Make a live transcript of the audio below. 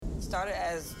started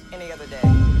as any other day.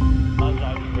 As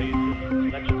I was raising,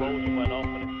 an explosion went off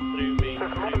and it threw me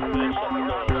through the first set of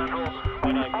doors.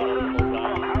 When I got up and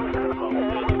round, about 30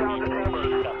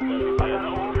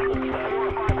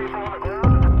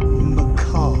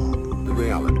 Macabre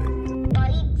reality.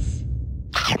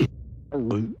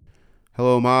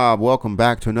 Hello, mob. Welcome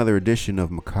back to another edition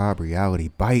of Macabre Reality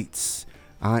Bites.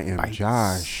 I am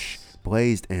Josh,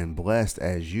 blazed and blessed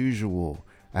as usual.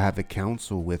 I have the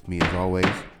council with me as always.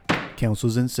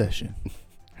 Council's in session.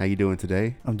 How you doing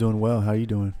today? I'm doing well. How you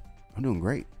doing? I'm doing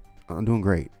great.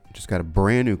 Just got a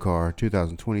brand new car,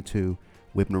 2022,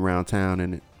 whipping around town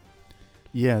in it.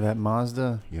 Yeah, that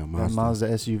Mazda. Yeah, That Mazda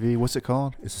SUV. What's it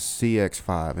called? It's a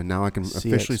CX-5, and now I can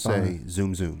officially say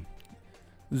zoom zoom.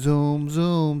 Zoom,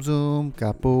 zoom, zoom.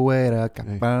 Capoeira,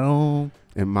 capão.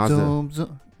 And Mazda, Zoom,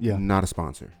 zoom. Yeah. not a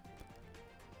sponsor.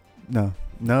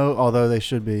 No, although they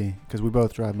should be, because we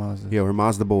both drive Mazda. Yeah, we're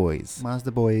Mazda boys.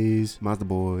 Mazda boys. Mazda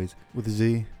boys. With a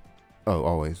Z. Oh,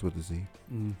 always with a Z.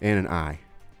 Mm. And an I.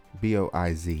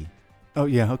 B-O-I-Z. Oh,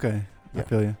 yeah, okay. Yeah. I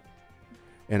feel you.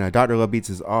 And Dr. Love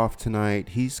Beats is off tonight.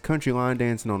 He's country line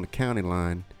dancing on the county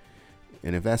line.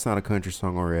 And if that's not a country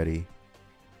song already,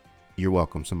 you're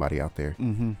welcome, somebody out there.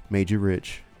 Mm-hmm. Made you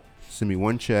rich. Send me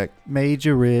one check Made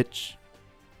you rich.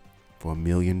 for $1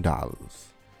 million.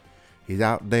 He's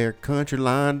out there country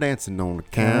line dancing on the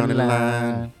county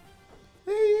line.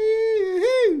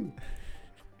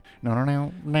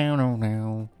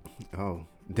 No. Oh,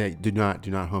 they do not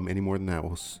hum any more than that.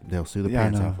 They'll sue the Yeah,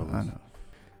 pants off of us. I know.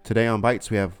 Today on Bites,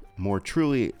 we have more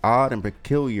truly odd and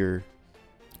peculiar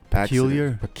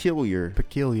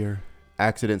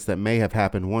accidents that may have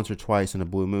happened once or twice in a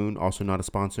blue moon. Also not a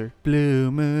sponsor.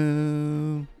 Blue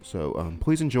moon. So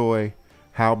please enjoy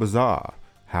How Bizarre.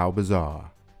 How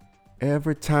Bizarre.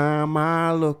 Every time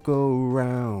I look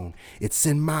around, it's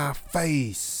in my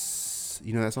face.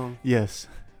 You know that song? Yes.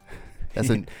 That's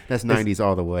 90s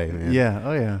all the way, man. Yeah.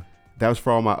 Oh, yeah. That was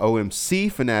for all my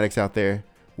OMC fanatics out there.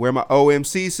 Where my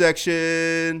OMC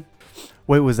section?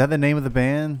 Wait, was that the name of the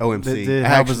band? OMC. That did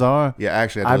How Bizarre? Yeah,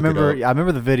 actually, I I looked it up.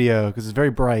 remember the video because it's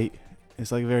very bright.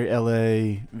 It's like a very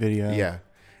LA video. Yeah.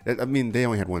 I mean, they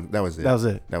only had one. That was it. That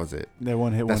was it. They're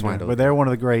one hit That's why I wonder. don't But they're one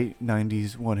of the great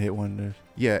 90s one hit wonders.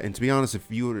 Yeah, and to be honest, if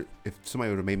somebody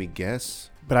would have made me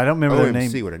guess, But I don't remember their name.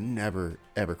 OMC would have never,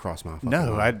 ever crossed my fucking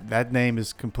No, mind. that name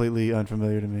is completely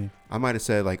unfamiliar to me. I might have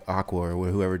said like Aqua or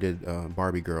whoever did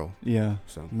Barbie Girl. Yeah,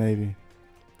 So maybe.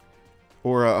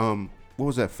 Or what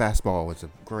was that? Fastball. It's a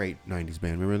great 90s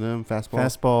band. Remember them? Fastball?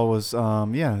 Fastball was,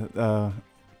 God,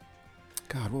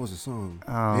 what was the song?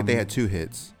 Um, They had two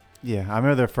hits. yeah, I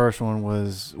remember their first one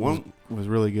was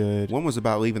really good. One was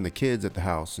about leaving the kids at the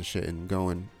house and shit and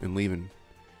going and leaving.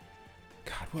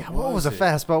 God, What was a it?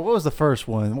 Fastball? What was the first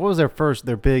one? What was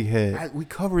their big hit? We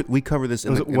covered this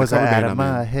in Was the I cover out band of I'm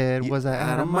my in. head? Was I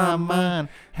out of my mind?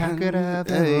 How could I have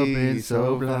ever been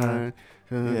so blind?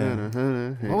 Yeah.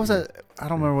 What was that? I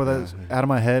don't remember what that was. Out of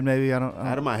my head, maybe. I don't.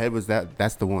 Out of my head was that.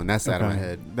 That's the one. That's out of my Okay.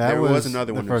 head. That There was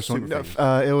another the one. first that was one. super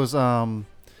famous. It was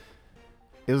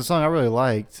a song I really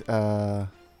liked. They had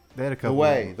a couple.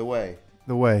 The way.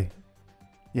 The Way.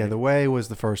 Yeah, The Way was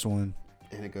the first one.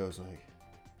 And it goes like,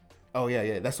 oh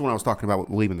yeah. That's the one I was talking about with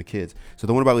leaving the kids. So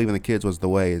the one about leaving the kids was The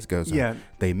Way. It goes, Yeah.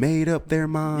 They made up their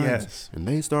minds. Yes. And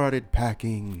they started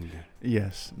packing.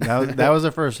 Yes, that was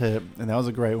their first hit, and that was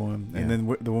a great one. Yeah. And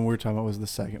then the one we were talking about was the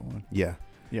second one. Yeah.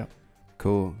 Yeah.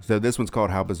 Cool. So this one's called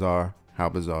How Bizarre. How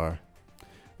Bizarre.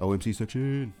 OMC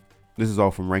section. This is all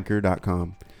from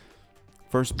Ranker.com.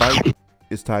 First bite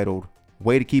is titled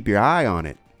Way to Keep Your Eye on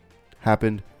It.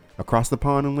 Happened across the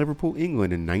pond in Liverpool,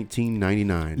 England in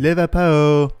 1999.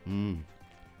 Liverpool.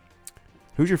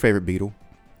 Who's your favorite Beatle?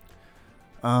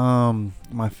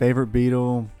 My favorite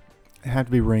Beatle had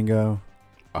to be Ringo.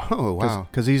 Oh, wow.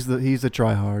 Because he's the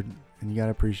tryhard, and you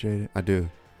gotta appreciate it. I do.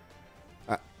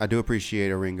 I do appreciate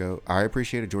a Ringo. I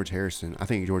appreciate a George Harrison. I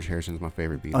think George Harrison is my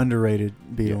favorite Beatle. Underrated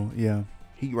Beatle. Yeah.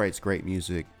 He writes great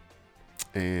music.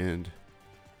 And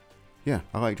yeah,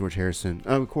 I like George Harrison.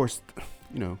 Of course,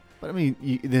 you know. But I mean,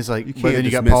 there's like, You but can't then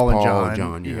you got dismiss Paul and Paul and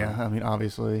John. John, yeah. I mean,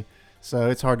 obviously. So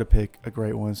it's hard to pick a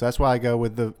great one. So that's why I go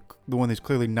with the one that's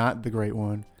clearly not the great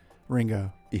one,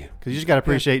 Ringo. Yeah. Because you just got to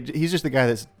appreciate, he's just the guy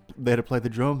that's there to play the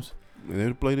drums. There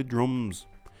to play the drums.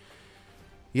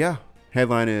 Yeah.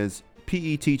 Headline is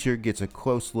PE teacher gets a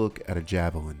close look at a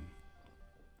javelin.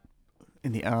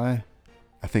 In the eye?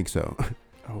 I think so.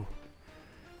 Oh.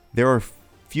 There are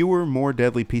fewer, more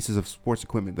deadly pieces of sports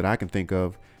equipment that I can think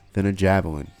of than a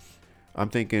javelin. I'm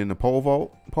thinking a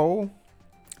pole.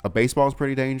 A baseball is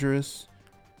pretty dangerous.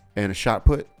 And a shot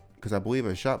put, because I believe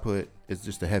a shot put is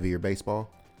just a heavier baseball.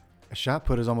 A shot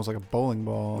put is almost like a bowling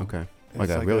ball. Okay. It's Like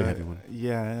a really heavy one.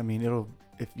 Yeah, I mean,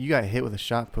 if you got hit with a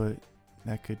shot put,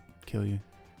 that could kill you.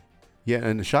 Yeah,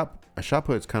 and a shot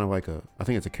put is kind of like I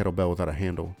think it's a kettlebell without a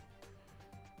handle.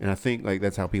 And I think like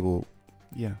that's how people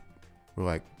Yeah. were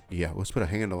like, yeah, let's put a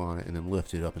handle on it and then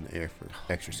lift it up in the air for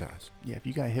exercise. Yeah, if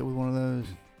you got hit with one of those,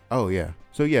 Oh yeah.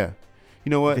 So yeah, you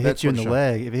know what? if it hits you in what the shot-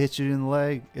 leg, if it hits you in the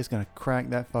leg, it's gonna crack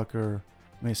that fucker.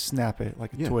 I mean, snap it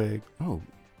like a Yeah. twig. Oh,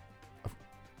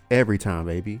 every time,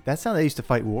 baby. That's how they used to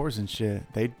fight wars and shit.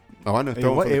 They Oh, I know.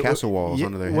 Throwing from the castle walls yeah,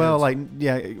 onto their heads. well, like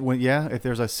if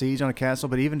there's a siege on a castle,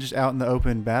 but even just out in the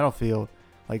open battlefield,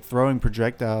 like throwing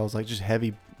projectiles, like just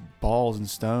heavy balls and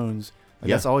stones. Like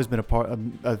Yeah. That's always been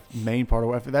a main part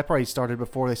of it. That probably started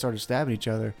before they started stabbing each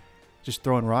other, just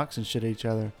throwing rocks and shit at each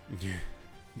other.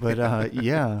 But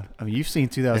yeah, I mean, you've seen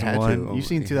 2001. You've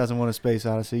seen 2001: A Space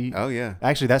Odyssey. Oh yeah.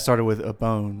 Actually, that started with a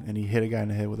bone, and he hit a guy in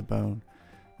the head with a bone.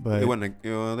 But It wasn't. They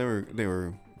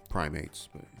were primates,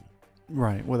 but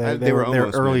right, well, They they were were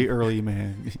almost early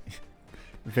man,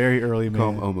 very early call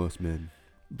man. them almost men.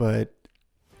 But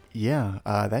yeah,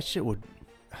 that shit would,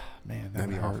 man, that That'd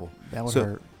would be hurt. awful. That would So-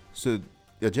 hurt. So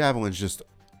a javelin's just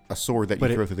a sword that you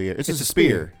But throw through the air. It's it's a a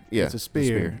spear. Yeah, It's a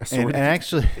spear, A sword and that-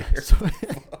 actually,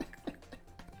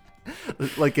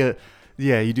 like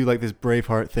you do like this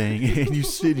Braveheart thing, and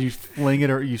you fling it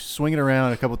or you swing it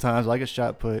around a couple times like a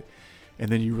shot put, and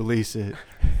then you release it,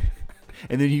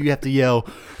 and then you have to yell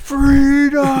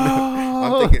freedom.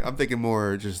 I'm thinking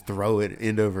more just throw it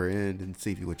end over end and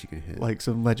see what you can hit. Like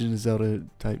some Legend of Zelda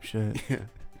type shit. yeah.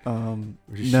 Or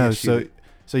just No, shoot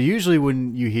so usually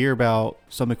when you hear about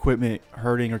some equipment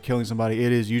hurting or killing somebody,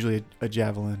 it is usually a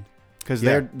javelin, because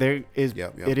Yeah. there is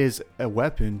Yep. it is a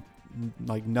weapon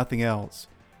like nothing else.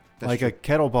 That's like true. a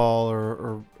kettleball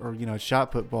or a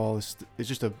shot put ball is it's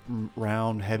just a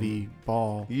round heavy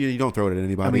ball. You don't throw it at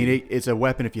anybody. I mean, it's a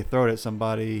weapon if you throw it at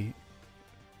somebody,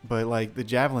 but like the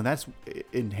javelin, that's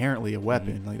inherently a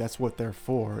weapon. Like that's what they're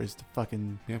for, is to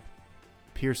fucking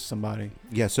pierce somebody.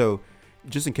 yeah. So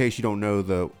just in case you don't know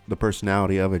the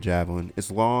personality of a javelin,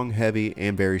 it's long, heavy,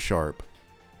 and very sharp.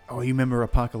 Oh, you remember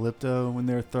Apocalypto when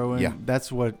they're throwing? Yeah.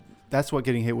 That's what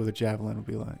getting hit with a javelin would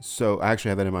be like. So I actually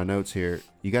have that in my notes here.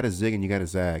 You got to zig and you got to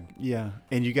zag. Yeah,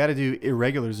 and you got to do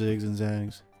irregular zigs and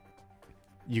zags.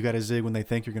 You got to zig when they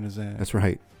think you're gonna zag, That's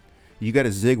right. You got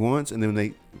to zig once, and then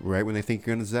when they think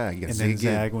you're gonna zag, you got to and zig then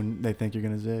again. zag when they think you're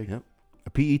gonna zig. Yep. A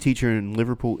PE teacher in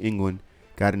Liverpool, England,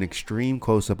 got an extreme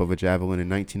close-up of a javelin in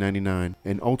 1999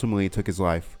 and ultimately took his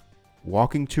life.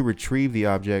 Walking to retrieve the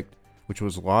object, which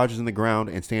was lodged in the ground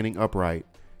and standing upright.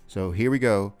 So here we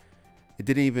go.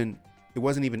 It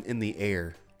wasn't even in the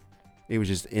air. It was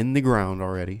just in the ground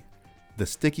already. The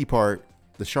sticky part,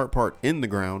 the sharp part in the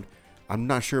ground. I'm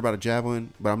not sure about a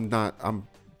javelin, but I'm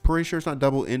pretty sure it's not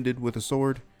double-ended with a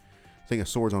sword. I think a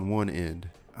sword's on one end.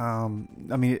 I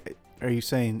mean, are you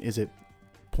saying is it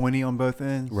pointy on both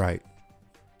ends? Right.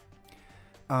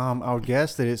 I would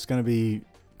guess that it's going to be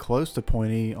close to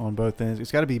pointy on both ends.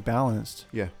 It's got to be balanced,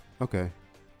 Yeah. Okay.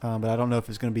 but I don't know if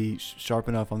it's going to be sharp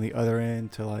enough on the other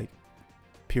end to like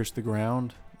pierce the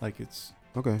ground like it's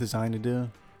Okay. designed to do.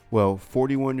 Well,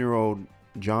 41-year-old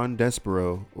John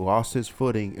Despero lost his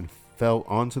footing and fell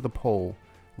onto the pole,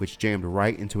 which jammed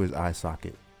right into his eye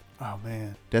socket. Oh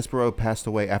man. Despero passed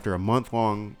away after a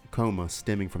month-long coma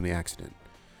stemming from the accident.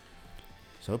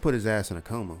 So it put his ass in a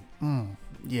coma.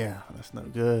 Yeah, that's no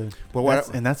good. Well,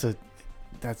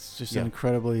 That's just Yeah.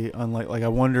 incredibly unlike. Like I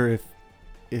wonder if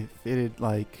it had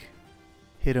like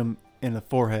hit him in the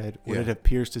forehead, would Yeah. it have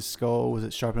pierced his skull? Was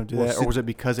it sharp enough to do Well, that, see, or was it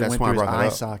because it that's went why I through his brought that eye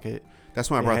up. socket? That's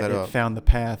why I brought that It up, found the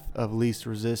path of least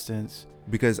resistance.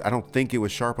 because I don't think it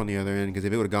was sharp on the other end, because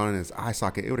if it would have gone in his eye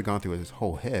socket, it would have gone through his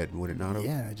whole head, would it not have?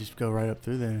 Yeah, just go right up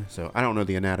through there. So I don't know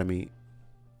the anatomy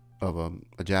of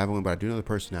a javelin, but I do know the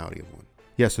personality of one.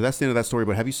 Yeah, so that's the end of that story.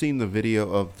 But have you seen the video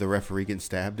of the referee getting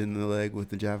stabbed in the leg with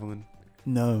the javelin?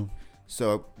 No.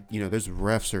 So, there's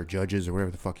refs or judges or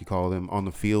whatever the fuck you call them on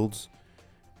the fields.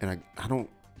 And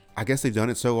I guess they've done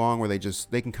it so long where they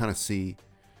can kind of see.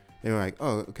 They're like,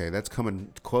 oh, okay, that's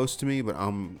coming close to me, but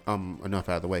I'm enough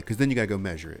out of the way. Because then you got to go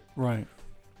measure it. Right.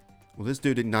 Well, this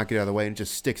dude did not get out of the way and it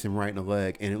just sticks him right in the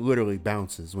leg. And it literally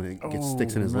bounces when it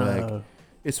sticks in his leg.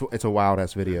 It's a wild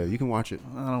ass video. You can watch it.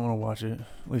 I don't want to watch it.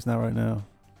 At least not right now.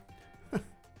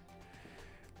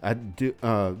 I do.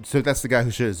 So that's the guy who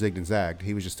should have zigged and zagged.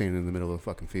 He was just standing in the middle of the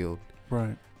fucking field,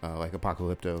 Right. like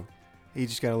Apocalypto. He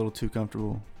just got a little too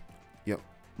comfortable. Yep.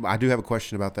 I do have a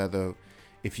question about that though.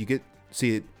 If you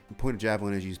see it, point a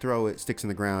javelin as you throw it, sticks in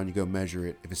the ground, you go measure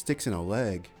it. If it sticks in a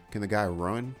leg, can the guy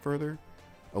run further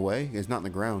away? It's not in the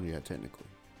ground yet, technically.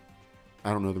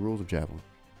 I don't know the rules of javelin.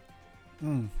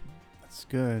 It's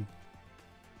good.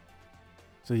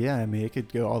 So yeah, I mean, it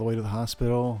could go all the way to the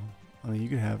hospital. I mean, you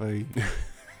could have a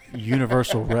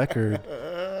universal record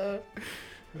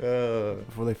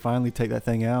before they finally take that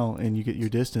thing out and you get your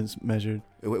distance measured.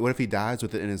 What if he dies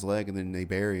with it in his leg and then they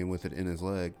bury him with it in his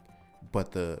leg,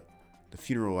 but the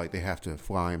funeral, like, they have to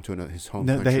fly him to his home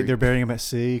country? They're burying him at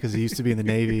sea because he used to be in the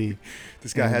Navy.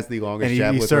 This guy has the longest and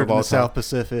javelin he throw served of in all the South time.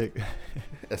 Pacific.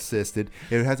 Assisted.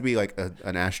 It would have to be like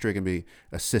an asterisk and be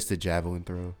assisted javelin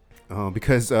throw.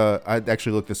 Because I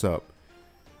actually looked this up.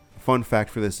 Fun fact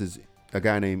for this is a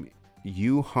guy named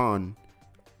Yu Han,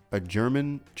 a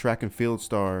German track and field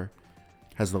star,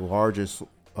 has the largest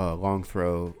long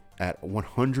throw at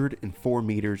 104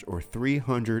 meters or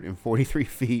 343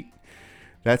 feet.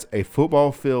 That's a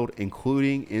football field,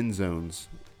 including end zones,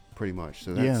 pretty much.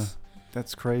 So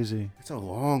that's crazy. It's a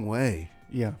long way.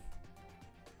 Yeah.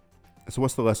 So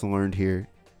what's the lesson learned here?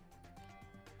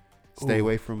 Stay Ooh.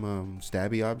 away from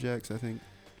stabby objects, I think.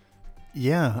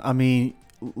 Yeah, I mean,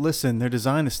 listen, they're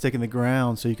designed to stick in the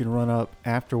ground so you can run up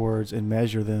afterwards and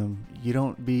measure them. You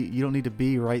don't need to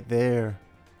be right there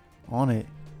on it,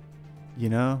 you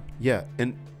know? Yeah,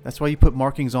 and that's why you put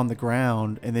markings on the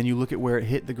ground and then you look at where it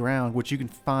hit the ground, which you can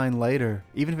find later.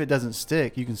 Even if it doesn't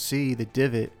stick, you can see the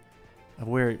divot of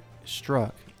where it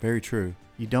struck. very true.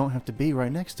 You don't have to be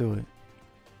right next to it.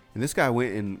 And this guy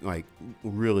went and like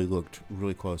really looked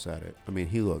really close at it. I mean,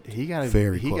 he looked He got a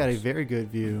close. very good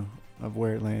view of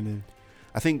where it landed.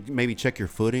 I think maybe check your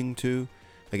footing too.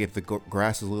 Like if the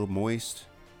grass is a little moist,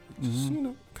 just,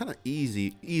 Mhm. kind of ease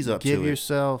up Give to it.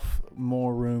 yourself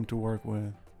more room to work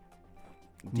with.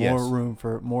 Yes.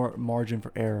 More margin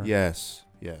for error. Yes.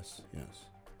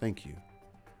 Thank you.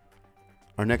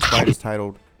 Our next fight is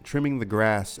titled "Trimming the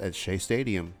Grass at Shea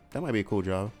Stadium." That might be a cool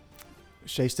job.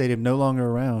 Shea Stadium no longer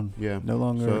around. Yeah. No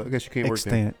longer So I guess you can't work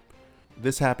there. extant.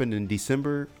 This happened in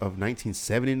December of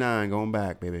 1979, going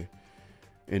back, baby.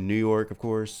 In New York, of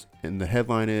course. And the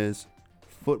headline is,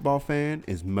 "Football fan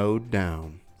is mowed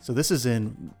down." So this is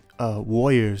in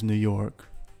Warriors, New York.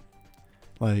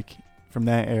 Like from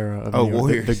that era of Oh, New York,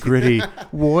 Warriors. the gritty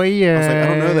Warriors. I was like, I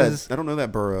don't know that. I don't know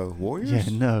that borough. Warriors?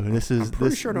 Yeah, no. This is I'm pretty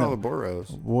this, sure I know no. all the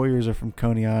boroughs. Warriors are from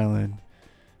Coney Island,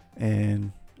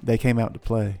 and they came out to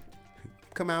play.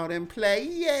 Come out and play,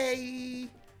 yay!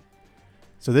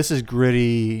 So this is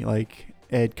gritty, like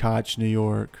Ed Koch, New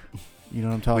York. You know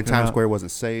what I'm talking When about? Times Square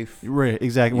wasn't safe. Right,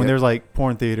 exactly. When Yep. there's like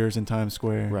porn theaters in Times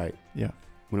Square. Right. Yeah.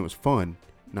 When it was fun,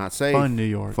 not safe. Fun New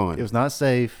York. Fun. It was not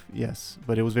safe, yes,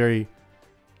 but it's very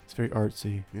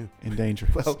artsy Yeah. and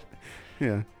dangerous. Well,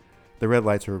 yeah. The red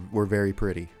lights were very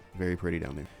pretty. Very pretty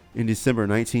down there. In December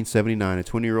 1979, a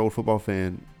 20-year-old football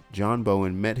fan, John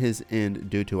Bowen, met his end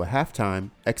due to a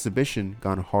halftime exhibition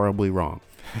gone horribly wrong.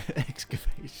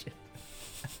 Excavation.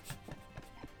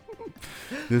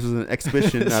 This was an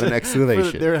exhibition, not an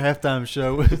excavation. Their halftime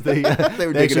show was they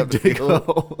were they digging actually up the dig a field.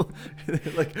 hole.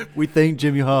 Like, we think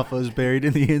Jimmy Hoffa is buried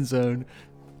in the end zone.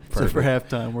 So for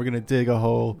halftime, we're gonna dig a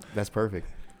hole. That's perfect.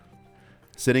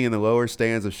 Sitting in the lower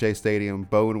stands of Shea Stadium,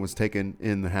 Bowen was taken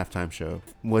in the halftime show.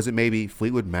 Was it maybe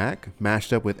Fleetwood Mac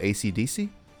mashed up with AC/DC?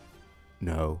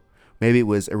 No. Maybe it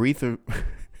was Aretha.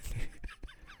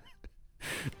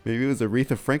 Maybe it was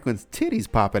Aretha Franklin's titties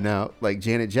popping out like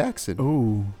Janet Jackson.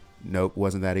 Ooh. Nope,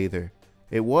 wasn't that either.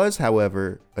 It was,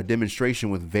 however, a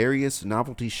demonstration with various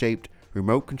novelty-shaped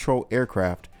remote control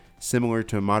aircraft similar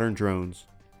to modern drones.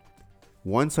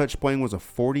 One such plane was a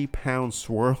 40-pound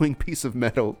swirling piece of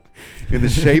metal in the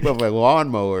shape of a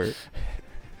lawnmower.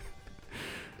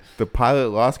 The pilot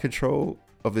lost control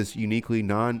of this uniquely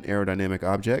non-aerodynamic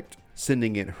object,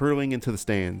 sending it hurtling into the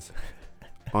stands.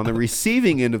 On the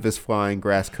receiving end of this flying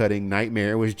grass-cutting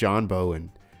nightmare was John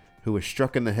Bowen, who was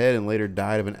struck in the head and later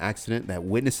died of an accident that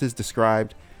witnesses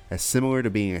described as similar to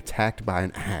being attacked by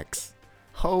an axe.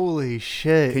 Holy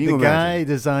shit. Can you the guy imagine?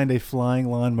 designed a flying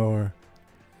lawnmower.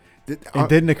 Th- It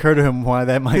didn't occur to him why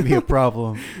that might be a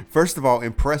problem. First of all,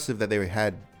 impressive that they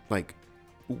had like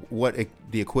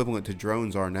the equivalent to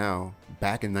drones are now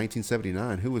back in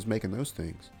 1979. Who was making those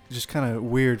things? Just kind of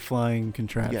weird flying Yeah,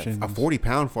 contraptions. a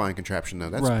 40-pound flying contraption though.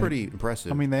 That's Right. pretty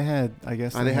impressive. I mean, they had, I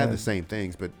guess, they had the same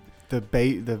things, but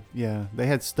they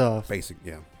had stuff. basic,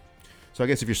 yeah. So I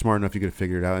guess if you're smart enough, you could have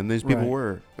figured it out. And these people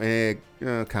Right.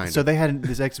 were kind of. So they had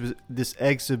this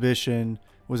exhibition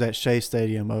was at Shea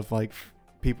Stadium of like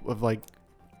people of like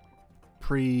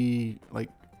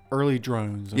early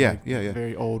drones. Of Yeah, like yeah.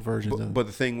 Very old versions of. But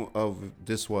the thing of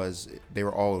this was they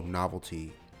were all in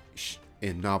novelty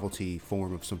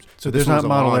form of some. so this there's one not was a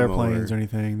model lawnmower. airplanes or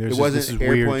anything. There's It just, wasn't this is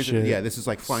weird airplanes. shit. Yeah, this is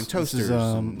like flying toasters. This is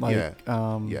and-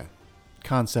 yeah.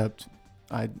 concept.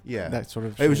 Yeah. That sort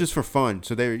of. It was shit. just for fun.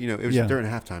 So they were, it was Yeah. during a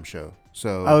halftime show.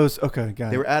 So Oh, okay, got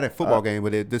they it. were at a football game,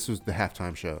 but this was the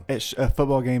halftime show. At a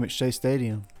football game at Shea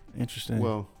Stadium. Interesting.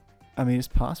 Well, I mean, it's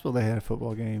possible they had a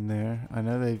football game there. I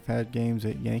know they've had games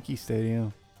at Yankee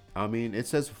Stadium. I mean, it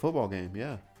says football game,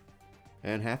 yeah,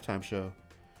 and halftime show.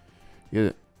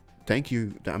 Yeah, thank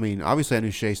you. I mean, obviously, I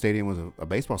knew Shea Stadium was a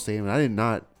baseball stadium, and I did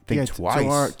not think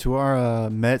twice. To our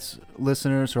Mets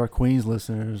listeners, to our Queens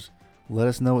listeners, let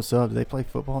us know what's up. Do they play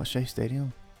football at Shea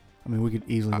Stadium? I mean, we could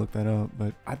easily look that up,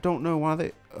 but I don't know why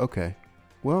they. Okay,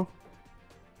 well,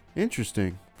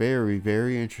 interesting. Very,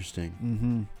 very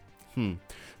interesting.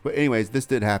 But anyways, this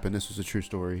did happen. This was a true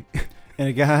story. And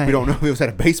a guy We don't know if it was at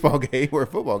a baseball game or a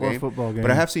football game. football game.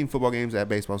 But I have seen football games at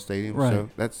baseball stadiums, Right.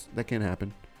 so that can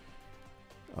happen.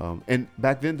 And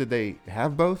back then, did they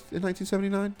have both in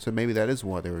 1979? So maybe that is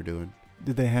what they were doing.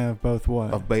 Did they have both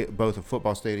what? Both a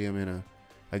football stadium and a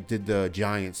like. Did the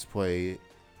Giants play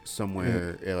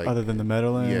somewhere like Other than the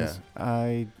Meadowlands?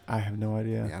 Yeah. I have no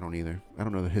idea. Yeah, I don't either. I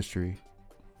don't know the history.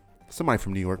 Somebody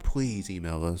from New York, please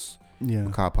email us. Yeah.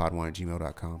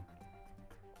 MacawPod1@gmail.com.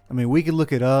 I mean, we could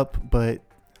look it up, but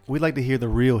we'd like to hear the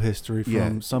real history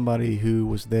from somebody who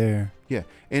was there. Yeah,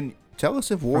 and tell us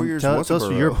if Warriors. Tell was us a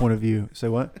from your borough. point of view. Say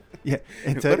what? Yeah.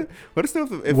 And Let us know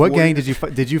if what gang Warriors- did you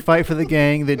fight? Did you fight for the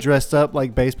gang that dressed up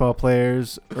like baseball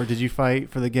players, or did you fight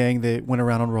for the gang that went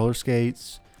around on roller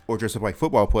skates? or dress up like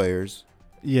football players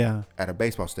Yeah. at a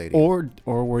baseball stadium?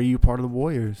 Or were you part of the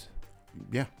Warriors?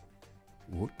 Yeah,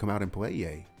 come out and play.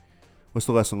 Yay! What's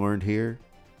the lesson learned here?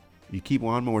 You keep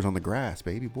lawnmowers on the grass,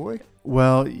 baby boy,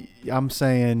 Well, I'm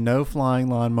saying no flying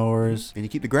lawnmowers. and you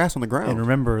keep the grass on the ground. And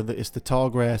remember that it's the tall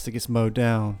grass that gets mowed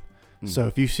down. Mm. So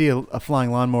if you see a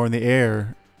flying lawnmower in the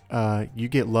air, you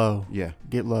get low. Yeah,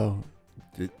 Get low.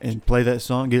 It- And play that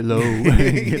song, Get Low.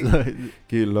 Get low.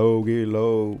 get low, get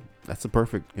low. That's the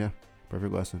perfect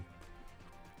lesson.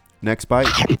 Next bite,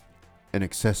 an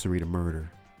accessory to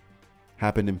murder.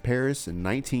 Happened in Paris in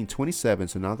 1927,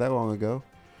 so not that long ago.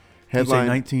 You say Headline.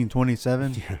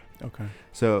 1927? Yeah. Okay.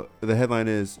 So the headline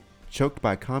is choked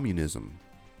by communism.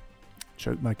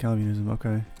 Choked by communism.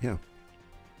 Okay. Yeah.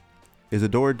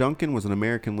 Isadora Duncan was an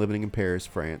American living in Paris,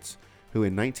 France, who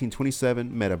in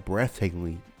 1927 met a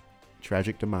breathtakingly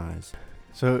tragic demise.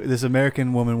 So this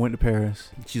American woman went to Paris.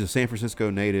 She's a San Francisco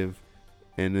native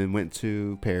and then went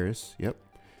to Paris,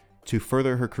 to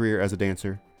further her career as a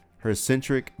dancer. Her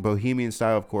eccentric bohemian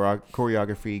style of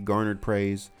choreography garnered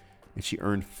praise, and she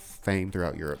earned fame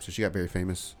throughout Europe. So she got very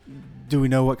famous. Do we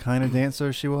know what kind of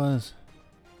dancer she was?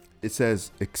 It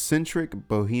says eccentric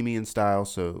bohemian style,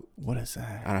 so What is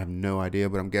that? I have no idea,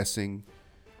 but I'm guessing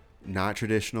not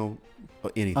traditional,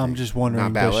 anything. I'm just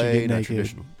wondering, not does she ballet, get not naked?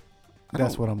 traditional. I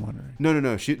That's don't- what I'm wondering. No.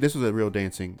 This was a real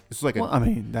dancing. This was like Well, I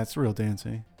mean, that's real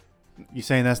dancing. You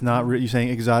saying that's not real? You saying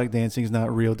exotic dancing is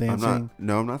not real dancing?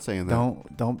 I'm not saying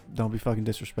that. Don't be fucking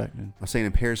disrespecting. I'm saying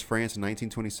in Paris, France in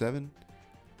 1927.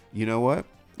 You know what?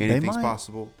 Anything's might-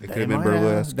 possible. It They could have been might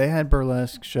burlesque. They had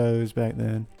burlesque shows back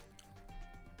then.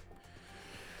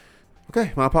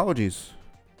 Okay, my apologies.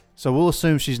 So we'll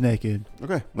assume she's naked.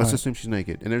 Okay, let's Alright. assume she's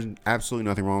naked. And there's absolutely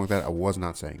nothing wrong with that. I was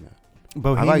not saying that.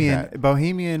 Bohemian. that.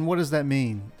 Bohemian. What does that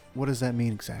mean? What does that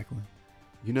mean exactly?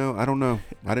 You know, I don't know.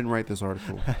 I didn't write this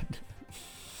article.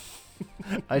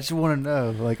 I just want to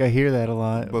know. Like I hear that a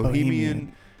lot.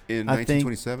 Bohemian in I think-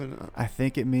 1927, I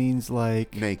think it means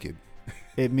like naked.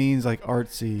 it means like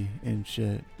artsy and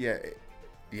shit. Yeah.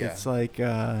 It's like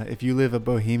if you live a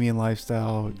bohemian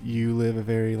lifestyle, you live a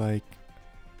very like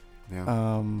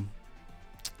yeah.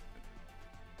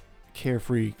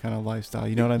 carefree kind of lifestyle.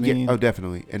 You know what I mean? Yeah, oh,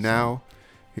 definitely. And now,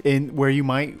 In where you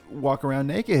might walk around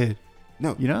naked.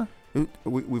 no, You know?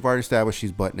 we've already established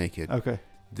she's butt naked. Okay.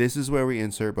 This is where we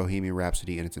insert Bohemian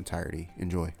Rhapsody in its entirety.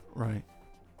 Enjoy. Right.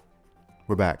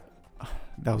 We're back.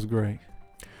 That was great.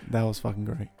 That was fucking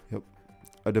great.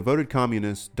 A devoted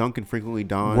communist, Duncan frequently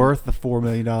donned... Worth the $4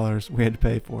 million we had to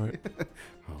pay for it.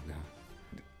 Oh,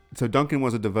 God. So Duncan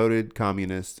was a devoted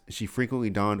communist. She frequently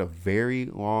donned a very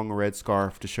long red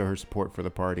scarf to show her support for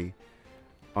the party.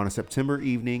 On a September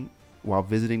evening, while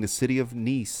visiting the city of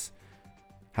Nice,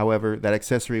 however, that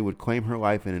accessory would claim her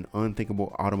life in an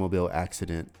unthinkable automobile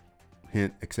accident.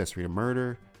 Hint, accessory to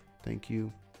murder. Thank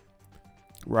you.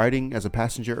 Riding as a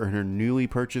passenger in her newly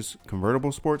purchased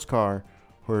convertible sports car,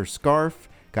 her scarf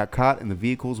got caught in the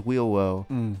vehicle's wheel well,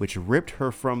 which ripped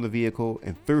her from the vehicle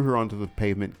and threw her onto the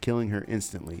pavement, killing her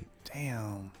instantly.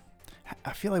 Damn.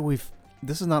 I feel like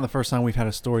this is not the first time we've had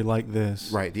a story like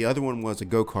this. Right. The other one was a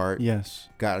go-kart. Yes.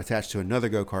 Got attached to another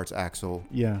go-kart's axle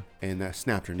Yeah. and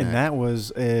snapped her neck. And that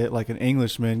was like an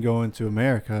Englishman going to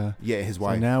America. Yeah, his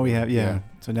wife. So now we have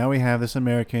So now we have this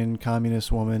American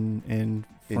communist woman in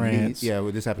In France. Yeah,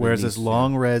 well, this happened. Wears in this Nice,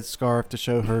 long red scarf to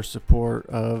show her support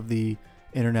of the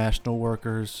international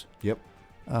workers. Yep.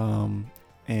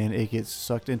 And it gets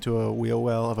sucked into a wheel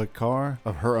well of a car.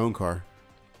 Of her own car.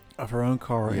 Of her own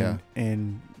car. Yeah.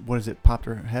 And what is it? Popped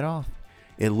her head off?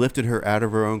 It lifted her out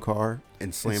of her own car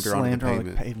and slammed her onto the on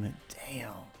pavement. the pavement.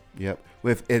 Damn. Yep.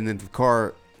 And then the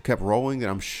car kept rolling,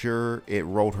 and I'm sure it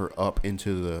rolled her up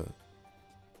into the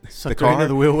Sucked the her car, into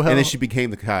the wheel well. and then she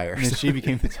became the tire. And then she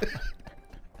became the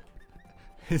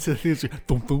it's a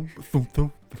thump, thump, thump,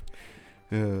 thump.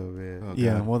 Oh man. Oh,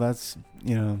 Yeah, God. well, that's,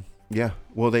 Yeah.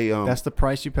 Well, they that's the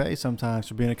price you pay sometimes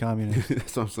for being a communist.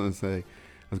 that's what I was gonna say.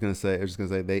 I was just gonna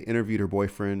say they interviewed her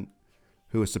boyfriend,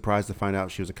 who was surprised to find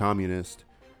out she was a communist,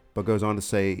 but goes on to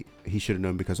say he should have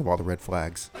known because of all the red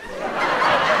flags.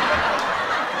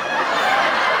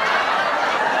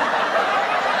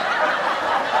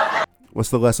 What's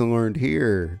the lesson learned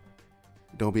here?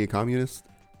 Don't be a communist.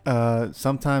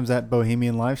 Sometimes that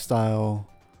bohemian lifestyle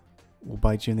will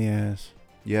bite you in the ass.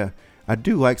 Yeah, I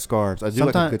do like scarves. I do like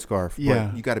a Sometime- good scarf. yeah.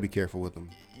 But you got to be careful with them.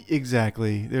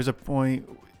 Exactly. There's a point,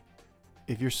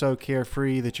 if you're so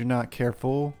carefree that you're not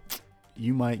careful,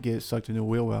 you might get sucked into a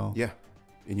wheel well. Yeah,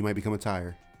 and you might become a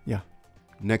tire. Yeah.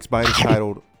 Next bite is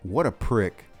titled "What a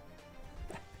Prick."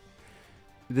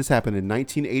 This happened in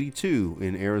 1982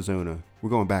 in Arizona. We're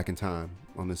going back in time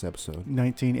on this episode.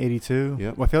 1982.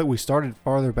 Yep. Well, I feel like we started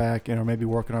farther back and are maybe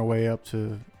working our way up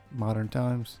to modern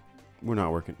times. We're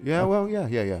not working. Yeah, well, yeah. I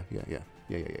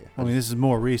mean, this is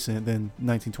more recent than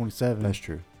 1927. That's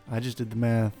true. I just did the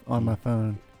math on my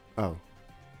phone. Oh.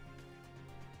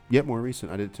 Yep, more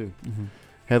recent. I did too. Mm-hmm.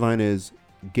 Headline is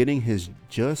 "Getting His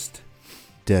Just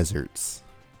Deserts."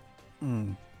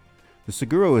 Mm. The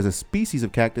Seguro is a species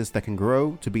of cactus that can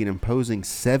grow to be an imposing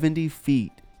 70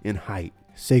 feet in height.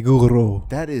 Seguro.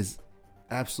 That is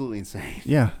absolutely insane.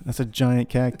 Yeah, that's a giant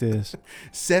cactus.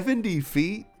 70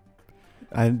 feet?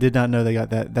 I did not know they got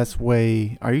that. That's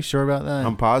way. Are you sure about that?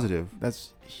 I'm positive.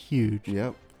 That's huge.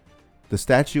 Yep. The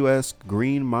statuesque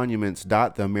green monuments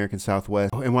dot the American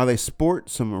Southwest, and while they sport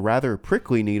some rather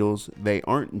prickly needles, they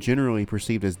aren't generally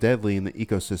perceived as deadly in the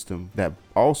ecosystem that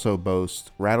also boasts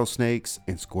rattlesnakes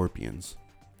and scorpions.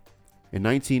 In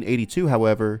 1982,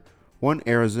 however, one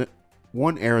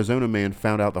Arizona man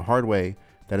found out the hard way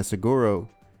that a Seguro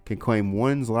can claim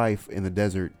one's life in the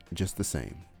desert just the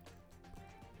same.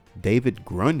 David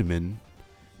Grundman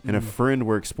and a friend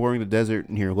were exploring the desert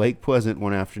near Lake Pleasant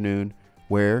one afternoon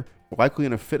where, likely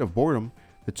in a fit of boredom,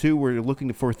 the two were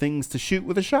looking for things to shoot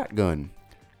with a shotgun,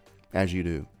 as you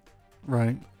do.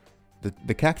 Right.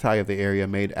 The cacti of the area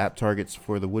made apt targets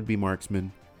for the would-be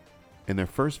marksmen, and their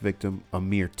first victim, a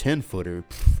mere 10-footer,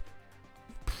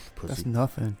 That's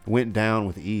nothing. went down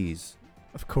with ease.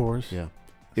 Of course. Yeah.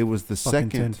 It was the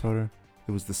Fucking second. 10-footer.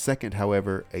 It was the second,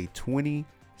 however, a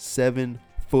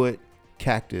 27-foot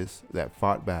cactus that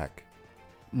fought back.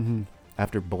 Mm-hmm.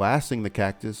 After blasting the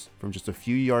cactus from just a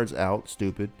few yards out,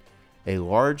 a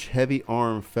large, heavy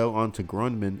arm fell onto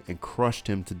Grundman and crushed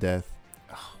him to death,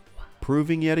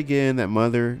 proving yet again that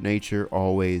Mother Nature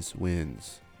always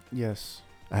wins. Yes.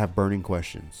 I have burning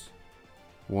questions.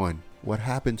 1. What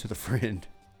happened to the friend?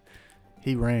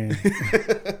 He ran.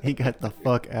 He got the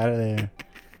fuck out of there.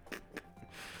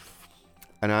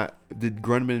 And did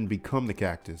Grundman become the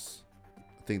cactus?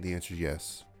 I think the answer is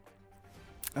yes.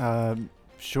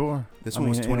 Sure. This I one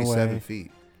mean, was in a 27 way.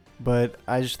 feet. But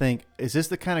I just think, is this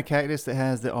the kind of cactus that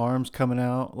has the arms coming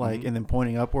out, like, Mhm. and then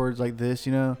pointing upwards like this,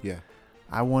 you know? Yeah.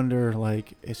 I wonder,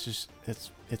 like, it's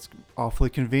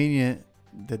awfully convenient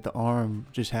that the arm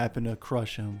just happened to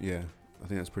crush him. Yeah. I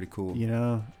think that's pretty cool. You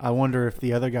know? I wonder if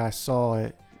the other guy saw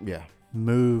it Yeah.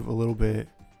 move a little bit,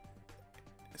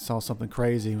 saw something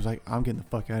crazy, and was like, I'm getting the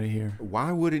fuck out of here.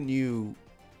 Why wouldn't you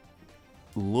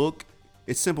look?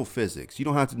 It's simple physics. You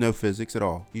don't have to know physics at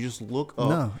all. You just look up.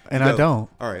 No, and You I go, don't.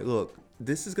 All right, look.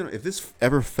 This is if this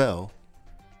ever fell,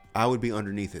 I would be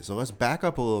underneath it. So let's back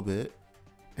up a little bit.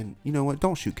 And you know what?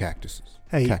 Don't shoot cactuses.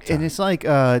 Hey, Cacti. and it's like,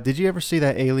 did you ever see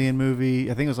that Alien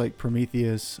movie? I think it was like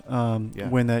Prometheus. Yeah.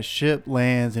 When that ship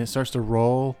lands and it starts to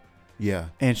roll, Yeah.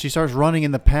 and she starts running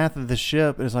in the path of the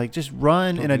ship. It's like, just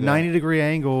run Don't in a do that. 90-degree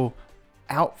angle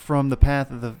out from the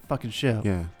path of the fucking ship.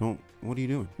 Yeah. Don't. What are you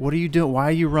doing? What are you doing? Why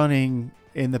are you running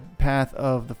in the path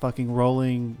of the fucking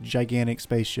rolling gigantic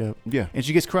spaceship? Yeah. And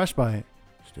she gets crushed by it.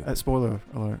 Stupid. Spoiler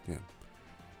alert. Yeah.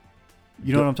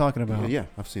 You know what I'm talking about? Yeah,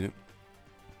 I've seen it.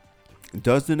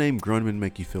 Does the name Grundman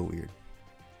make you feel weird?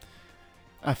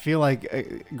 I feel like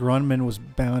Grundman was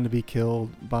bound to be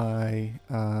killed by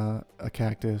a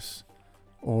cactus,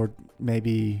 or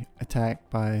maybe attacked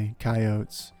by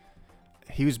coyotes.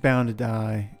 He was bound to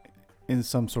die in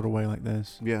some sort of way like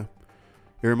this. Yeah.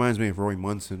 It reminds me of Roy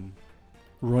Munson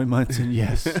Roy Munson,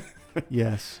 yes.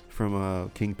 Yes. from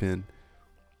Kingpin.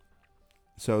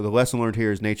 So the lesson learned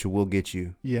here is nature will get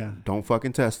you. Yeah. Don't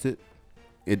fucking test it.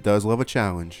 It does love a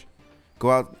challenge.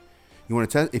 Go out. You want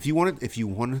to test? If you want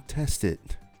to test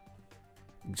it,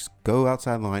 just go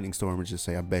outside the lightning storm and just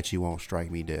say, "I bet you won't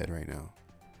strike me dead right now.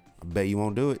 I bet you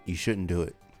won't do it. You shouldn't do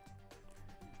it.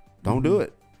 Don't do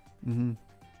it. Mm-hmm.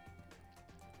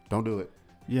 Don't do it."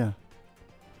 Yeah.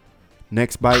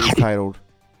 Next bite is titled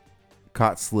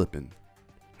 "Caught Slipping."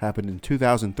 Happened in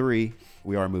 2003.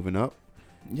 We are moving up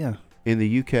Yeah. in the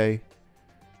UK,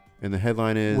 and the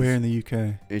headline is Where in the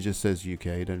UK? It just says UK.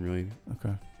 It doesn't really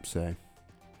Okay. say.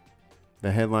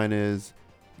 The headline is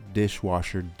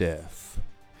 "Dishwasher Death."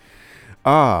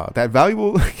 That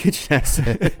valuable kitchen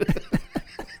asset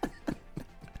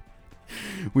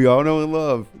we all know and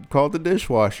love, called the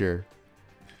dishwasher.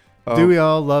 Do we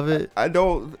all love it? I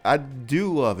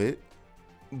do love it,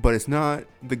 but it's not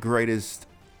the greatest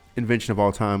invention of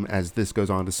all time, as this goes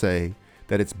on to say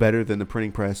that it's better than the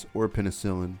printing press or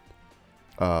penicillin.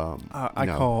 I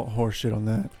no. call horseshit on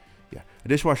that. Yeah, a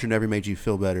dishwasher never made you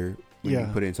feel better when Yeah.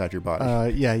 you put it inside your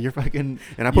body. Yeah, you're fucking.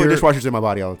 and I put you're- dishwashers in my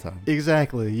body all the time.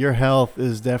 Exactly. Your health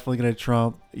is definitely going to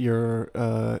trump your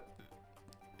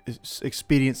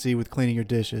expediency with cleaning your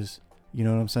dishes. You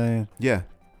know what I'm saying? Yeah,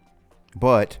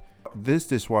 but this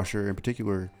dishwasher in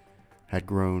particular had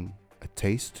grown a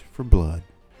taste for blood.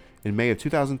 In May of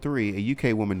 2003, a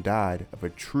UK woman died of a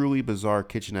truly bizarre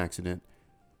kitchen accident.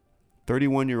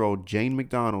 31-year-old Jane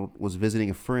McDonald was visiting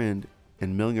a friend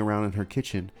and milling around in her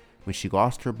kitchen when she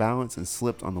lost her balance and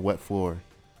slipped on the wet floor.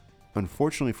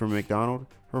 Unfortunately for McDonald,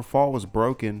 her fall was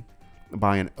broken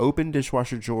by an open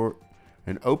dishwasher door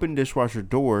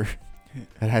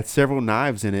that had several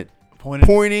knives in it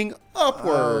pointing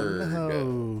upward.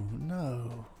 Oh,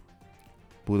 no.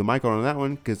 Blew the mic on that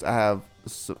one because I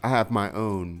have my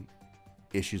own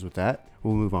issues with that.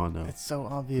 We'll move on though. It's so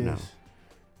obvious. No.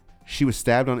 She was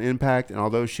stabbed on impact, and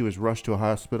although she was rushed to a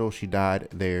hospital, she died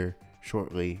there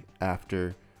shortly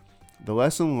after. The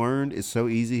lesson learned is so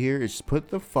easy here. It's just put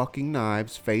the fucking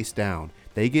knives face down.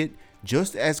 They get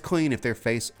just as clean if they're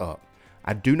face up.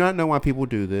 I do not know why people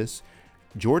do this.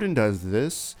 Jordan does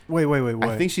this. Wait.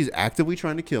 I think she's actively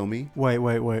trying to kill me.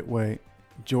 Wait.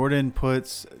 Jordan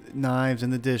puts knives in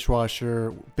the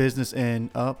dishwasher, business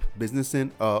end up. Business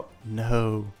end up.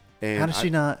 No. And How does she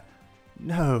not?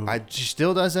 No. She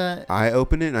still does that? I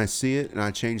open it and I see it and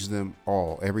I change them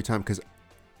all every time because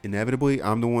inevitably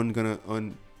I'm the one gonna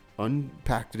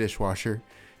unpack the dishwasher,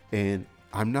 and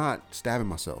I'm not stabbing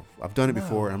myself. I've done it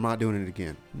before and I'm not doing it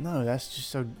again. No,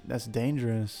 that's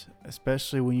dangerous,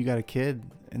 especially when you got a kid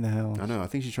in the house. I know. I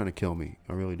think she's trying to kill me.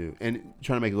 I really do, and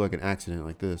trying to make it look like an accident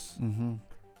like this. Mm-hmm.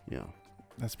 Yeah,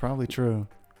 That's probably true.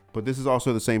 but this is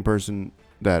also the same person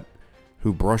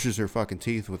who brushes her fucking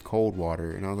teeth with cold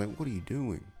water, and I was like, "What are you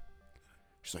doing?"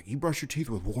 She's like, "You brush your teeth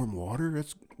with warm water?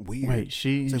 That's weird." Wait,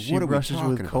 she It's like, what are we brushes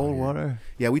talking with about cold here? water?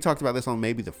 Yeah, we talked about this on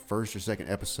maybe the first or second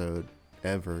episode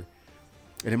ever.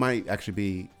 And it might actually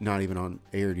be not even on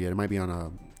aired yet. It might be on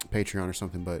a Patreon or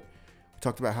something. But we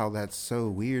talked about how that's so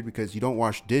weird because you don't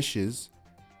wash dishes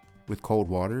with cold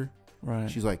water. Right.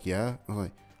 She's like, yeah. I was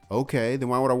like, okay, then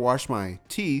why would I wash my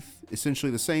teeth?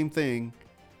 Essentially the same thing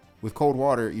with cold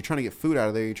water. You're trying to get food out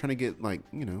of there. You're trying to get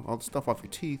all the stuff off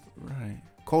your teeth. Right.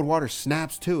 Cold water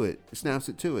snaps to it. It snaps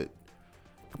it to it.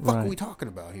 What the fuck Right. are we talking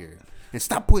about here? And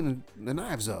stop putting the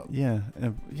knives up. Yeah.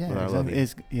 Yeah. But I love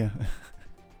Exactly. Yeah.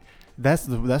 That's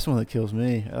the one that kills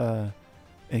me,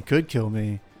 and could kill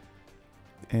me.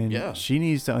 And Yeah. she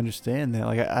needs to understand that.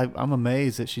 Like I'm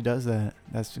amazed that she does that.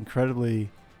 That's incredibly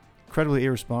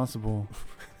irresponsible.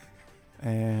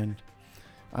 And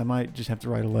I might just have to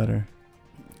write a letter,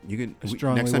 You can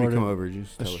strongly next time you come worded- over,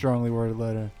 just a tell her. strongly worded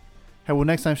letter. Hey, well,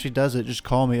 next time she does it, just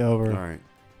call me over, All right.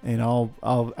 and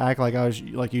I'll act like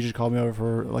you just called me over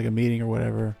for like a meeting or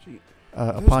whatever,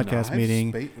 a Those podcast knives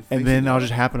meeting, facing and then I'll up.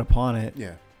 just happen upon it.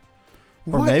 Yeah.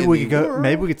 Or What maybe in we the could go. world?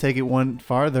 Maybe we could take it one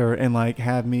farther and like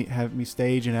have me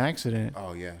stage an accident,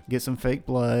 Oh yeah. get some fake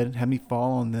blood, have me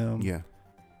fall on them. Yeah.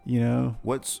 You know,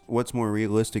 What's more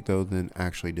realistic though than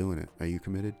actually doing it? Are you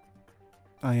committed?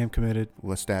 I am committed.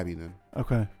 Let's stab you then.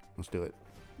 Okay, Let's do it.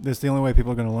 that's the only way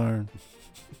people are gonna learn.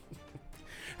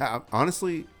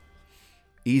 Honestly,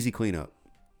 easy cleanup.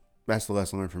 That's the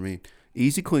lesson learned for me.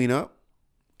 Easy cleanup.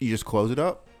 You just close it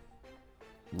up.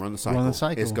 Run the cycle. Run the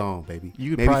cycle. It's gone, baby.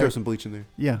 You could Maybe probably- throw some bleach in there.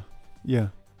 Yeah.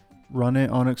 Run it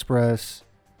on Express.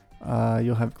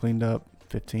 You'll have it cleaned up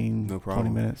 15, No 20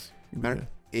 problem. minutes. You'll be Matter- good.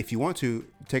 If you want to,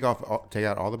 take out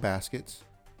all the baskets.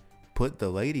 Put the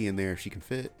lady in there if she can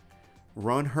fit.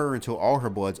 Run her until all her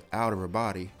blood's out of her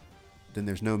body. then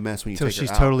there's no mess when you Till take her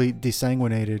she's out. totally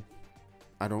desanguinated.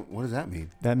 I don't. What does that mean?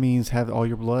 That means have all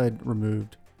your blood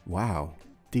removed. Wow.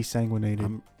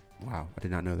 Desanguinated. Wow. I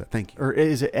did not know that. Thank you. Or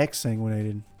is it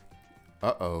exsanguinated?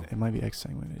 Uh-oh. It might be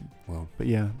exsanguinated. Well, But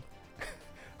yeah.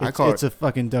 it's a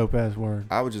fucking dope ass word.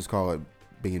 I would just call it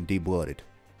being deblooded.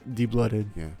 Deblooded.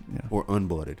 Yeah. Yeah. Or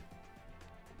unblooded.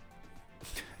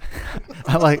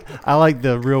 I like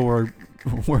the real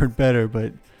word better,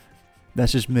 but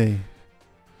that's just me.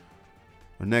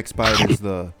 Our next bite is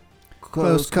the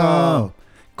Close call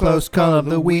of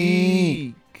the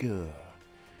week.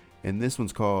 And this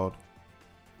one's called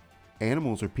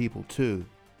Animals Are People Too.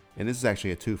 And this is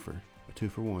actually a twofer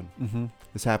one. Mm-hmm.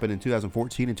 This happened in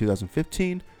 2014 and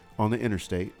 2015 on the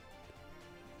interstate.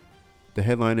 The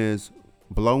headline is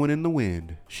Blowing in the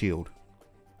Wind Shield.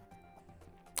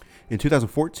 In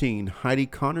 2014, Heidi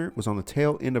Connor was on the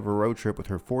tail end of a road trip with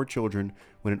her 4 children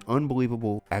when an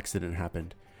unbelievable accident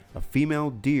happened. A female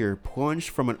deer plunged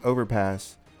from an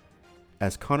overpass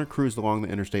as Connor cruised along the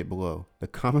interstate below. The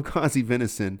kamikaze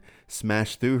venison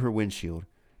smashed through her windshield.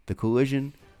 The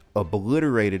collision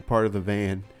obliterated part of the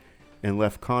van and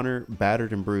left Connor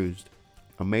battered and bruised.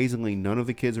 Amazingly, none of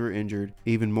the kids were injured.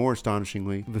 Even more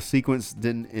astonishingly, the sequence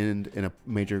didn't end in a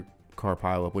major car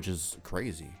pileup, which is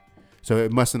crazy. So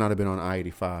it must not have been on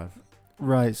I-85.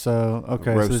 Right. So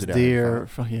okay. So this Roasted deer,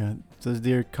 So this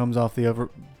deer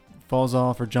falls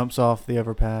off or jumps off the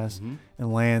overpass and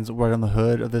lands right on the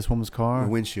hood of this woman's car. The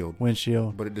windshield.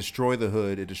 Windshield. But it destroyed the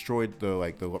hood. It destroyed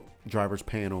the driver's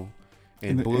panel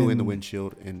and blew in the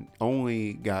windshield and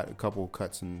only got a couple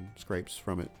cuts and scrapes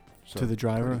from it. So To the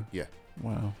driver? Yeah.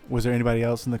 Wow. Was there anybody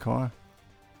else in the car?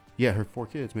 Yeah, her 4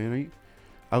 kids, man.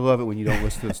 I love it when you don't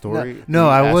listen to the story. No, You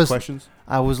I ask was- questions.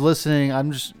 I was listening.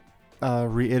 I'm just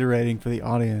reiterating for the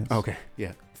audience. Okay,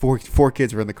 yeah. Four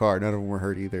kids were in the car. None of them were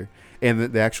hurt either. And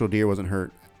the actual deer wasn't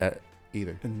hurt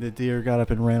either. And the deer got up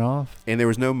and ran off And there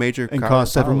was no major and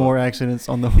caused several follow-up. more accidents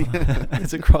on the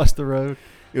as it crossed the road.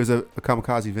 It was a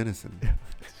kamikaze venison.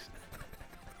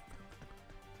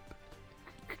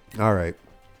 All right.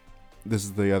 This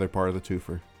is the other part of the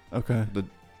twofer. Okay.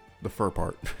 The fur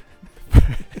part.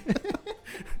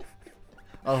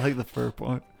 I like the fur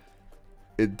part.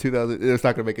 In 2000, it's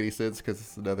not going to make any sense because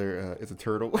it's another, it's a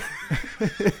turtle.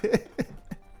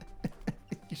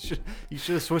 You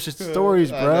should have switched the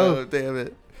stories, I bro. know, damn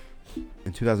it.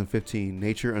 In 2015,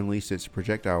 nature unleashed its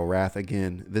projectile wrath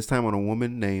again, this time on a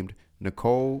woman named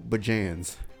Nicole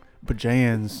Bajans.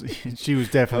 Bajans. She was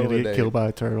definitely Hell going of to a get name. killed by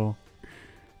a turtle.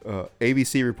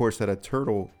 ABC reports that a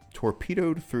turtle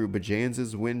torpedoed through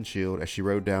Bajans's windshield as she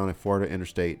rode down a Florida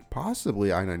interstate,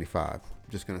 possibly I-95.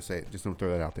 Just going to say it. Just going to throw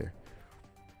that out there.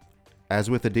 As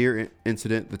with the deer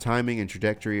incident, the timing and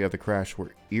trajectory of the crash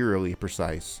were eerily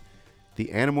precise.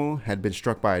 The animal had been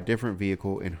struck by a different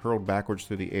vehicle and hurled backwards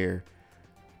through the air,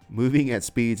 moving at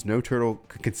speeds no turtle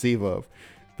could conceive of.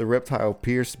 The reptile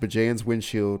pierced Bajan's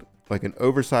windshield like an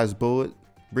oversized bullet,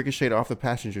 ricocheted off the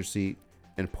passenger seat,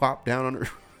 and plopped down on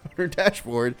her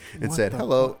dashboard and What said, the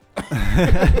 "Hello."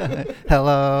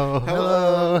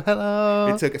 Hello.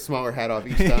 It took a smaller hat off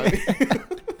each time.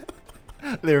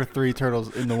 There were 3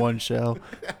 turtles in the one shell.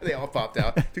 They all popped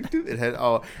out. It had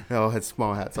they all had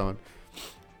small hats on.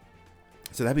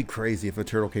 So that'd be crazy if a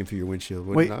turtle came through your windshield,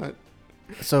 would Wait, it not?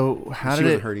 So how She did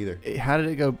wasn't it hurt either. How did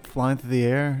it go flying through the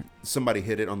air? Somebody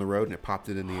hit it on the road and it popped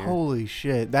it in the air. Holy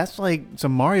shit! That's like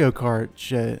some Mario Kart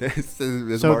shit. It's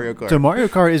So- Mario Kart. So Mario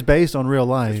Kart is based on real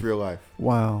life. It's real life.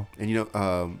 Wow. And you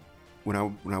know, when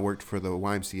I worked for the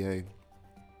YMCA,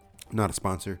 not a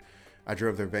sponsor, I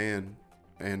drove their van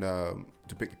and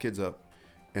to pick the kids up.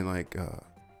 And like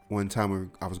one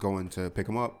time I was going to pick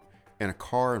them up, and a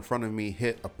car in front of me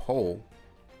hit a pole,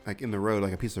 like in the road,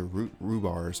 like a piece of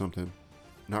rhubarb or something.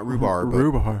 Not rhubarb, but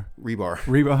Rhubarb. rebar.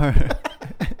 Rebar.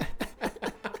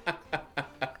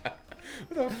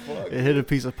 What the fuck? It hit a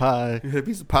piece of pie. It hit a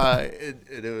piece of pie.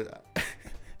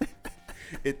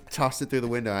 It tossed it through the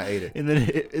window. I ate it. And then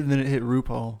it hit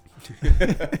RuPaul.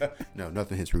 No,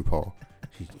 nothing hits RuPaul.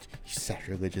 You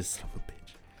sacrilegious son of a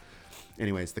bitch.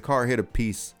 Anyways, the car hit a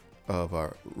piece of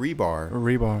rebar. Or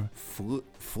rebar.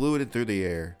 Flew it through the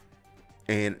air.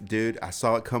 And, dude, I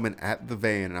saw it coming at the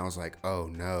van, and I was like, oh,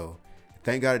 no.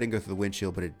 Thank God it didn't go through the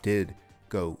windshield, but it did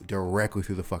go directly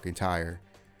through the fucking tire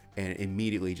and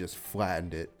immediately just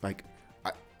flattened it. Like,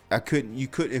 it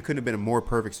couldn't have been a more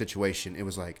perfect situation. It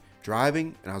was like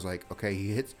driving, and I was like, okay, he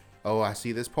hits. Oh, I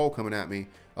see this pole coming at me.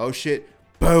 Oh, shit.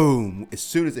 Boom. As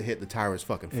soon as it hit, the tire was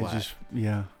fucking flat.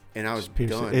 And I was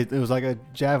done. It was like a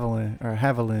javelin or a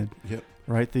javelin. Yep.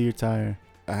 Right through your tire.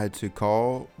 I had to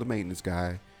call the maintenance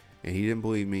guy, and he didn't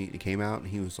believe me. He came out,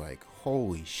 and he was like,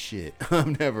 holy shit.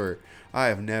 I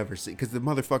have never seen, because the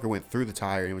motherfucker went through the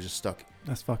tire and it was just stuck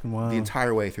That's fucking wild. the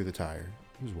entire way through the tire.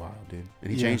 It was wild, dude.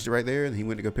 And he Yeah. changed it right there, and he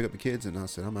went to go pick up the kids, and I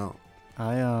said, I'm out.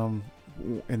 I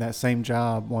in that same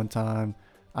job one time,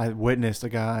 I witnessed a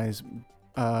guy's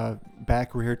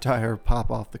back rear tire pop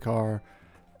off the car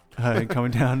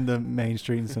coming down the main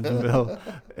street in Simpsonville,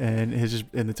 and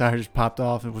the tire just popped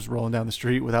off and was rolling down the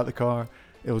street without the car.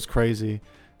 It was crazy.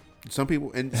 Some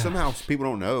people, and somehow people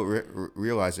don't know,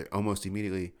 realize it almost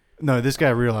immediately. No, this guy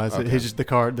realized that Okay.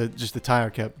 the tire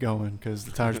kept going because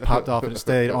the tire just popped off and it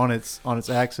stayed on its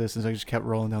axis, and so it just kept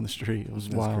rolling down the street. It was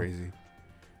That's wild. crazy.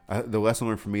 The lesson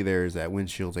learned for me there is that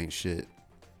windshields ain't shit.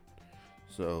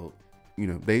 So,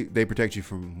 they protect you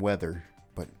from weather,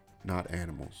 but not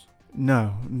animals.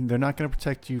 No, they're not going to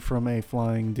protect you from a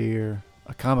flying deer,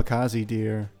 a kamikaze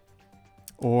deer,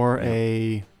 or Yeah.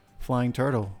 a flying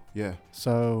turtle. Yeah.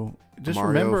 So just Mario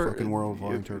remember fucking world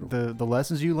flying turtle. the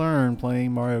lessons you learn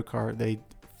playing Mario Kart, they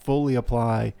fully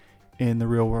apply in the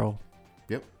real world.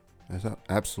 That's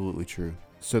absolutely true.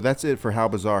 So that's it for How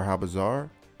Bizarre.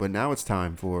 But now it's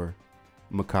time for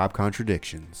Macabre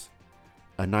Contradictions.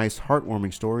 A nice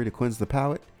heartwarming story to cleanse the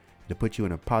palate and to put you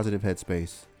in a positive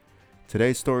headspace.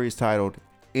 Today's story is titled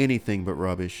Anything But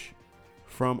Rubbish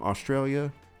from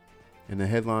Australia. And the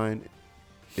headline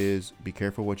is Be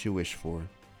Careful What You Wish For.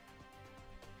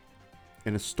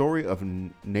 In a story of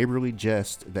neighborly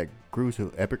jest that grew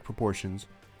to epic proportions,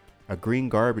 a green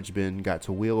garbage bin got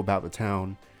to wheel about the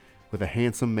town with a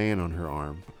handsome man on her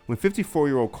arm. When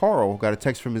 54-year-old Carl got a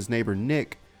text from his neighbor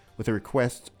Nick with a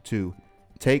request to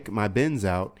take my bins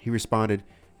out, he responded,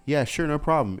 "Yeah, sure, no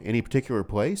problem. Any particular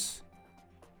place?"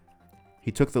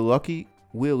 He took the lucky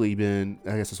wheelie bin,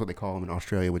 I guess that's what they call them in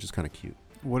Australia, which is kind of cute.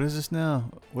 What is this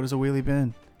now? What is a wheelie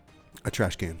bin? A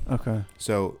trash can. Okay.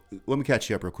 So let me catch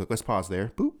you up real quick. Let's pause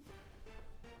there. Boop.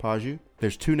 Pause you.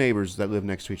 There's two neighbors that live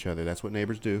next to each other. That's what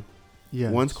neighbors do.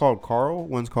 Yeah. One's called Carl,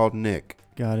 one's called Nick.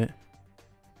 Got it.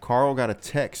 Carl got a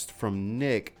text from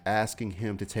Nick asking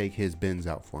him to take his bins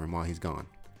out for him while he's gone.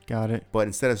 Got it. But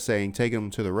instead of saying take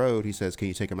him to the road, he says, "Can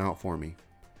you take them out for me?"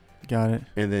 Got it.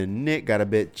 And then Nick got a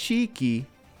bit cheeky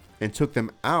and took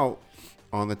them out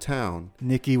on the town.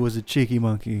 Nicky was a cheeky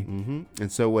monkey.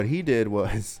 And so what he did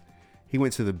was he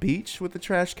went to the beach with the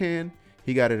trash can.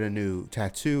 He got it a new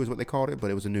tattoo is what they called it,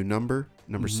 but it was a new number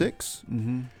 6.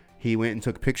 Mm-hmm. He went and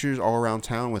took pictures all around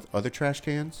town with other trash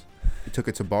cans. He took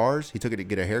it to bars. He took it to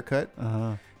get a haircut.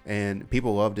 Uh-huh. And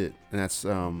people loved it. And that's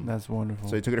wonderful.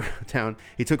 so he took it around town.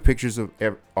 He took pictures of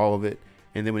all of it.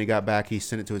 And then when he got back, he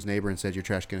sent it to his neighbor and said, "Your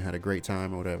trash can had a great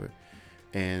time," or whatever.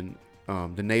 And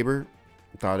the neighbor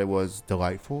thought it was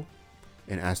delightful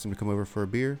and asked him to come over for a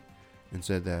beer and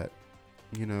said that,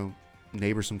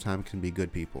 neighbors sometimes can be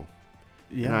good people.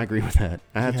 Yeah. And I agree with that.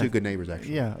 I have Yeah. two good neighbors,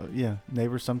 actually. Yeah.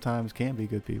 Neighbors sometimes can be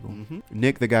good people.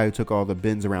 Nick, the guy who took all the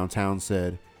bins around town,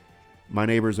 said, "My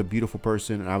neighbor's a beautiful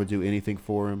person and I would do anything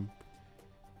for him.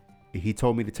 He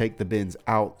told me to take the bins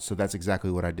out, so that's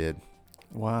exactly what I did."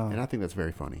 Wow. And I think that's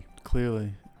very funny.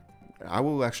 Clearly. I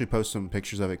will actually post some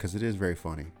pictures of it because it is very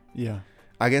funny. Yeah.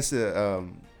 I guess, you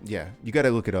got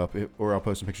to look it up, or I'll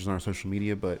post some pictures on our social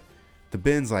media, but the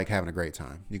bin's like having a great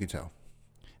time. You can tell.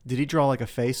 Did he draw like a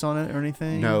face on it or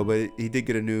anything? No, but he did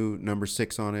get a new number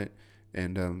 6 on it.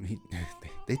 And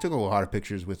they took a lot of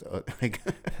pictures with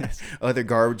other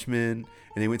garbage men,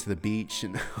 and they went to the beach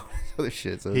and all this other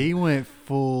shit. So He went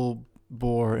full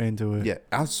bore into it. yeah,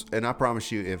 I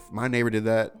promise you, if my neighbor did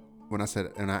that when I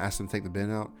asked him to take the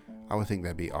bin out, I would think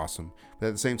that'd be awesome. But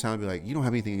at the same time, I'd be like, you don't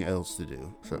have anything else to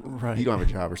do, so Right. you don't have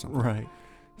a job or something, Right.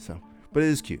 So, but it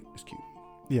is cute. It's cute.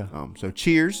 Yeah. So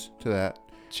cheers to that.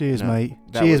 Cheers, No, mate.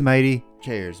 that Cheers, was- matey.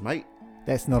 Cheers, mate.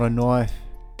 That's not a knife.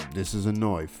 This is a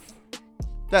knife.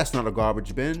 That's not a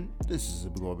garbage bin. This is a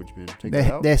garbage bin. Take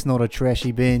that out. That's not a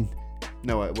trashy bin.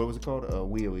 No, what was it called? A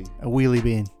wheelie. A wheelie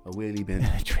bin. A wheelie bin.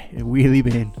 A wheelie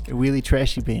bin. A wheelie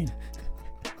trashy bin.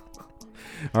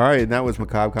 All right, and that was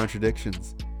Macabre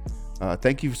Contradictions.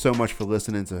 Thank you so much for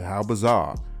listening to How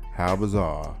Bizarre. How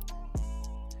Bizarre.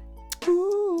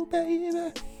 Ooh,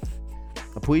 baby.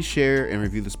 Please share and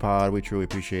review this pod. We truly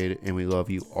appreciate it, and we love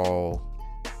you all.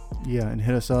 Yeah, and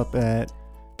hit us up at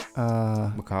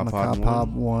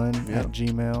MacabrePod1 Yep. at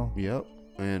Gmail. Yep.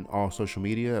 And all social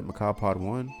media at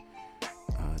MacabrePod1.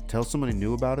 Tell somebody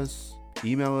new about us.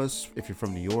 Email us if you're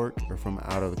from New York or from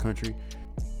out of the country.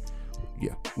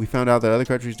 Yeah. We found out that other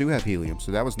countries do have helium,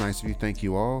 so that was nice of you. Thank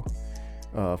you all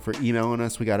for emailing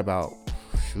us. We got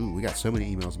we got so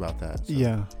many emails about that. So,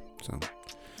 Yeah. So that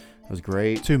was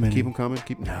great. Too many. Keep them coming.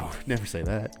 No, never say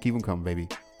that. Keep them coming, baby.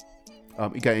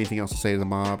 You got anything else to say to the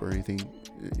mob or anything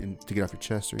to get off your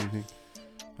chest or anything?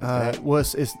 Well,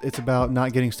 it's about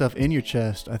not getting stuff in your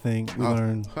chest. I think we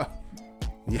learned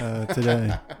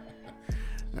today.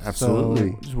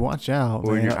 Absolutely. So just watch out.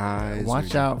 Or in man. your eyes.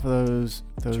 Watch out for those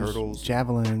turtles.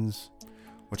 javelins.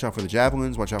 Watch out for the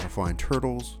javelins. Watch out for flying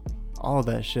turtles. All of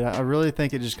that shit. I really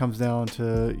think it just comes down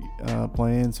to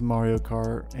playing some Mario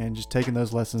Kart and just taking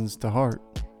those lessons to heart.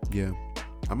 Yeah.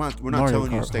 We're not Mario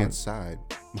telling you to Kart stay heart. inside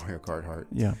Mario Kart heart.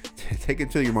 Yeah. Take it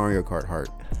to your Mario Kart heart.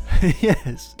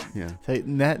 Yes. Yeah.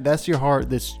 That's your heart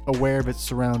that's aware of its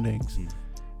surroundings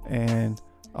and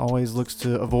always looks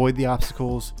to avoid the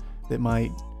obstacles that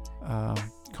might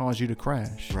cause you to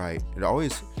crash. Right. It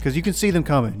always. Because you can see them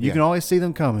coming. You Yeah. can always see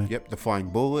them coming. Yep. The flying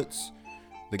bullets.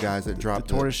 The guys that drop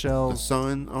The tortoise the shells.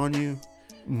 sun on you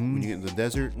Mhm. when you get in the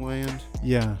desert land.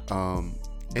 Yeah.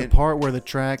 The And- part where the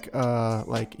track,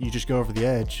 like you just go over the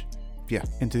edge. Yeah.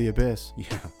 Into the abyss. Yeah.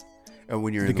 And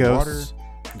when you're The in the water, ghosts.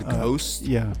 the ghosts.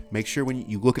 Yeah. Make sure when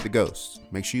you look at the ghosts,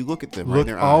 make sure you look at them right in Look,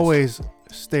 their eyes. always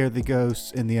stare the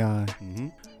ghosts in the eye. Mm-hmm.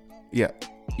 Yeah.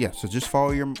 Yeah. So just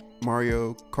follow your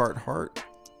Mario Kart heart.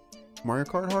 Mario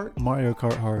Kart heart? Mario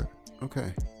Kart heart.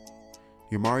 Okay.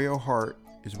 Your Mario heart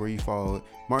is where you follow it.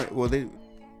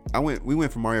 We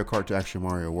went from Mario Kart to actually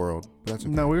Mario World. But that's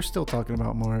okay. No, we're still talking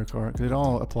about Mario Kart because it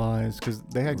all applies because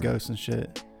they had ghosts and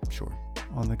shit Sure.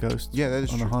 on the ghosts. Yeah, that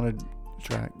is on true. the haunted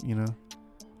track, you know.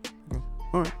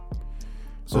 All right.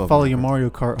 So love follow Mario your Kart. Mario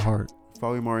Kart heart.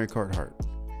 Follow your Mario Kart heart.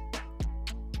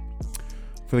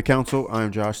 For the council, I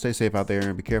am Josh. Stay safe out there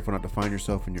and be careful not to find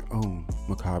yourself in your own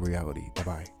macabre reality.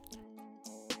 Bye-bye.